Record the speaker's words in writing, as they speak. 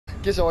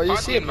Gizzo, are you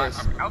serious?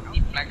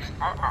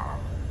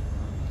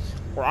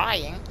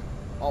 Crying?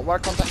 Oh, we're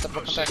contested,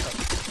 we're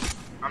contested.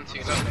 I'm too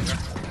low, nigga.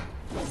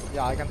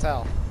 Yeah, I can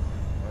tell.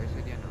 Why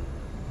say the end?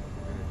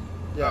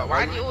 Yeah,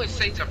 why do you always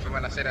say something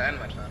when I say the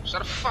N-word, fam?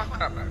 Shut the fuck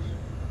up, man.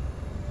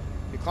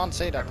 You can't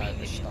say that type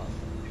of stuff.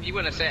 If you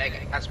want to say it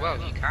as well,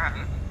 you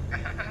can.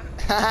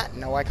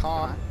 No, I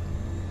can't.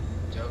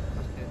 Joke.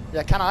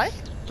 Yeah, can I?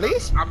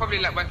 Please? I'll probably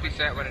let Wesley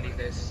say it one of these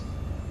days.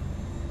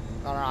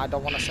 No, I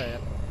don't want to say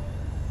it.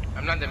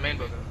 I'm not the main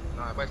brother.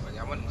 No, Wesley,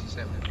 I want you to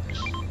say it one of these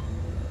days.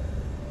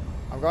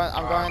 I'm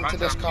going to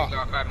this car.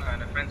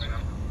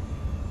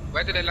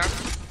 Where did they land?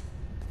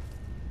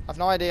 I've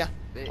no idea.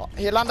 Oh,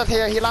 he landed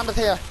here,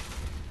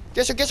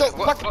 Gizzo,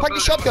 pack the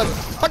shotgun.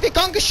 Pack the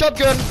conker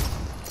shotgun.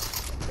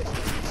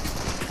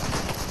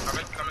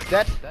 Coming.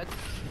 Dead.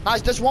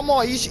 Nice, there's one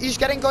more. He's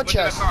getting good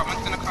chest.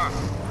 One's in the car.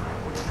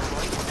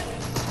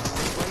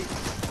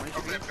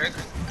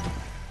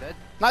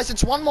 Nice,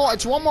 it's one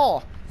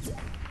more.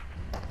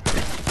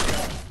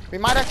 We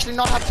might actually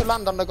not have to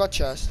land on the god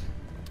chest.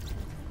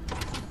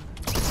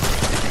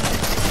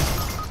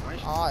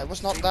 Ah, it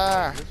was not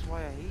there.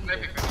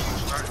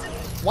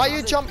 Why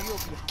you jump?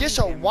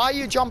 Gizzo, why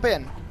you jump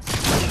in?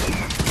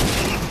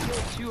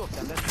 Two of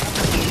them,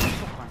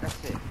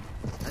 that's it.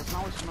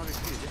 Now it's another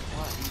two,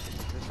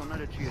 there's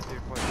another two at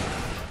third party.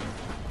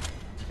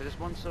 So there's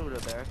one soda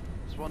there,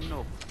 there's one no,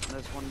 and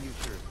there's one new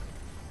shirt.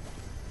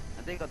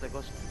 And they got the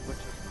ghost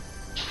butchers now.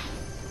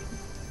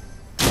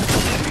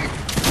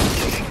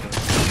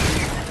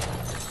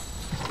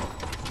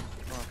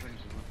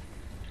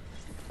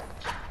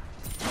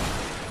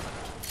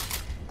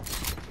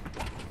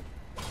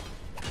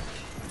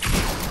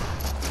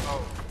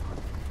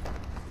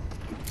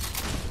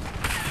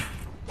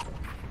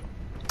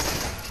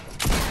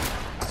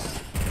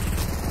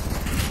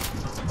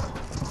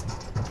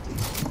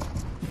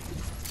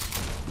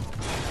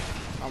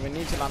 We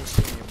need to land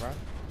soon, bro.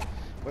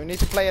 We need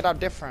to play it out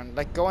different,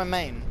 like go in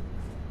main.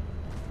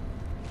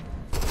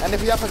 And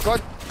if you have a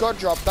god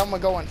drop, then we're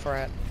going for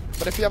it.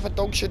 But if you have a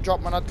dog shit drop,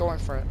 we're not going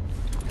for it.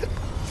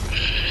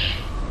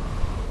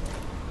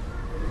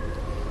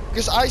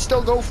 Because I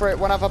still go for it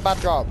when I have a bad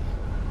drop.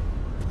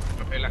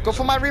 Go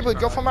for my reboot,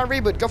 go for my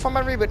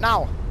reboot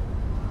now.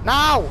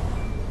 Now!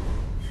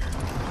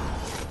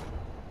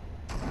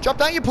 Drop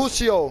down, you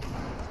pussy-o.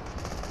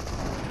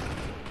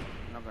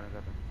 Not gonna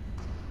get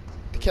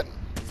The kitten.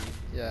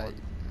 Yeah, you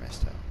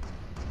missed it.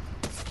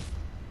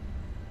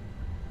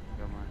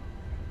 Come on.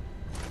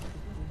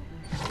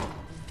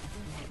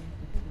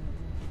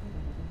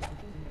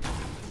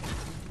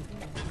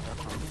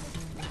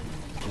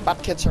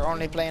 Bad kids are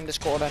only playing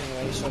Discord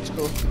anyway, so it's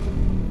cool.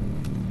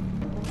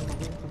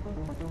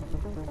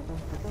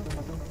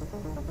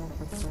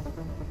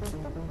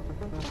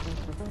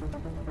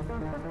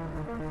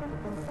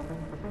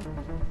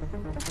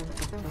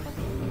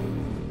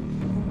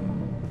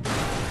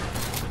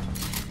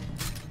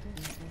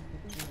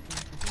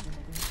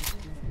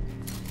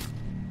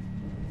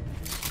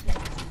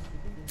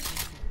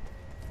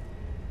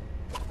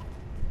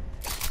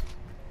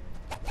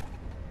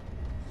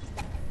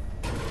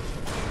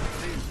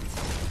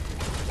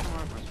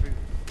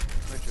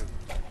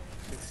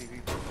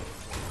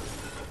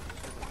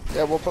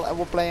 Yeah,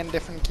 we'll play in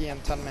different key in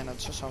 10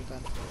 minutes or something.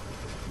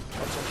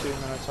 What's in 2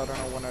 minutes? I don't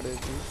know when it is.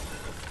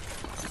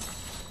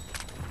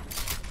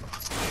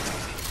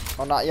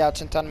 Oh, not yeah,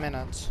 it's in 10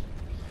 minutes.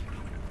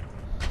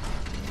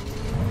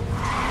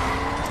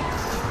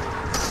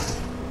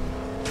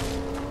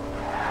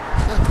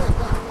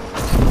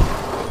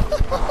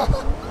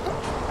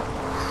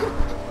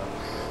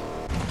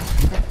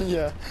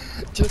 Yeah,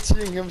 just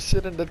seeing him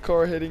sit in that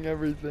car hitting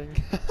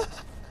everything.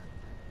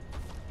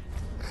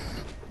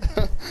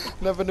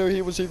 Never knew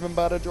he was even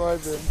bad at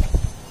driving.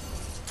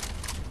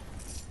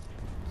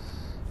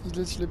 He's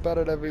literally bad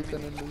at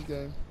everything in this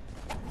game.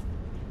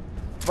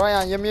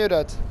 Ryan, you're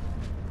muted.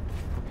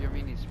 Your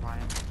minis,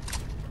 Ryan.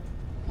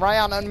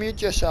 Ryan, unmute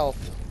yourself.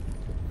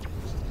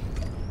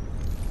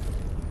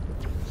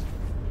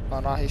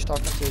 Oh no, he's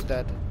talking to his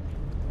dad.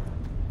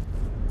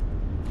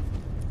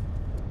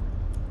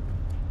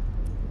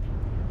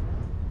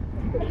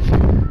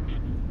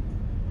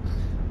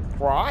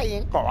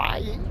 Crying.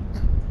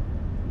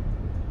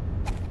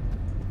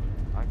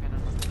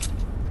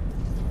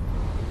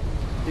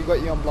 He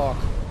got you on block.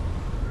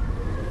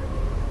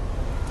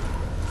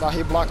 No,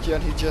 he blocked you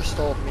and he just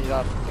told me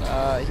that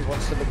he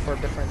wants to look for a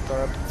different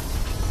bird.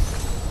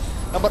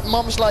 No, but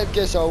Mom's Life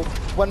Gizzo,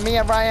 when me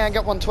and Ryan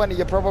get 120,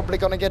 you're probably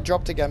gonna get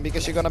dropped again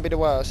because you're gonna be the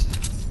worst.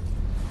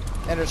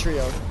 In the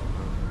trio.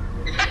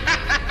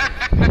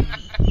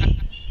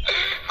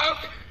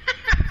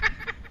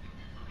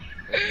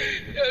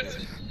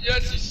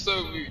 Yes, he's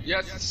so rude.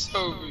 Yes, he's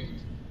so rude.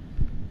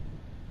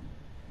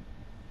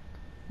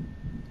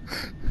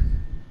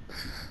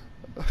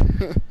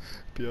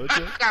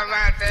 Piace?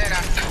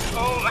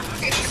 Oh my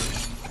god.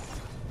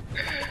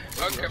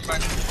 Okay,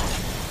 man.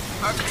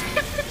 Okay.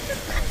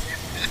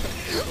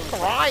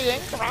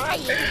 Crying.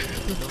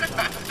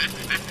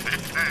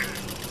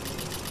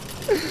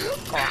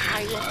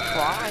 Crying,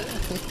 crying.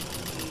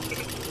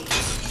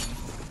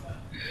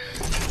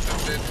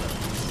 That's it, man.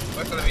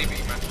 What's the VP,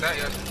 man? That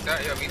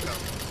your veto.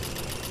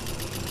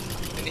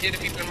 Can you hear the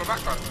people in my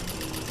background, man?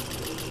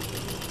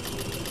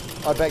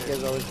 I bet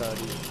Gizzo is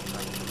dirty.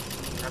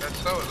 Yeah, that's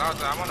so loud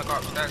that I wanna go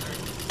upstairs. Man.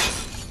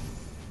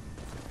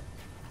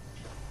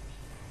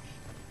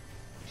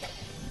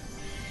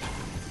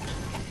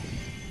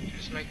 You're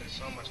just making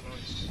so much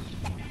noise.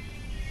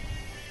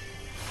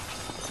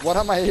 What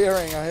am I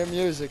hearing? I hear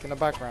music in the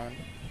background.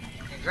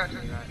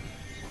 Exactly that.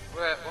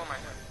 What am I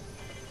hearing?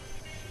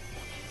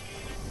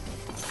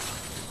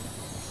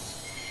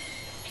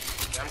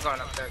 Yeah, I'm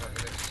going upstairs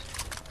after this.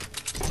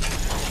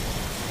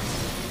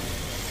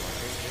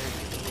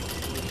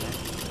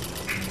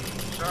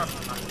 Shut up,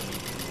 man.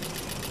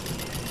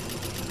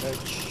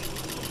 Bitch.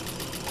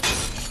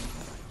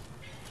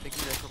 Take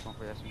me that one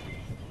for yes.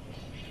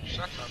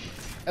 Shut up.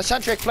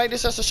 rzEccentric, play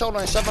this as a solo.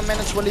 In 7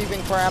 minutes we're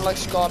leaving for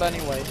Alex Scott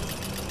anyway.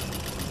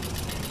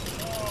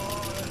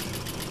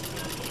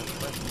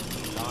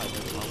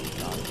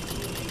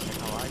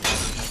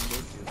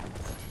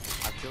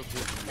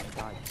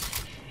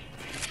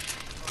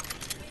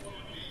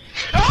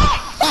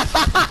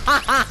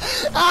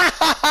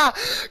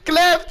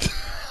 Clipped!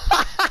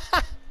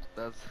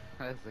 That's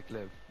a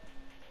clip.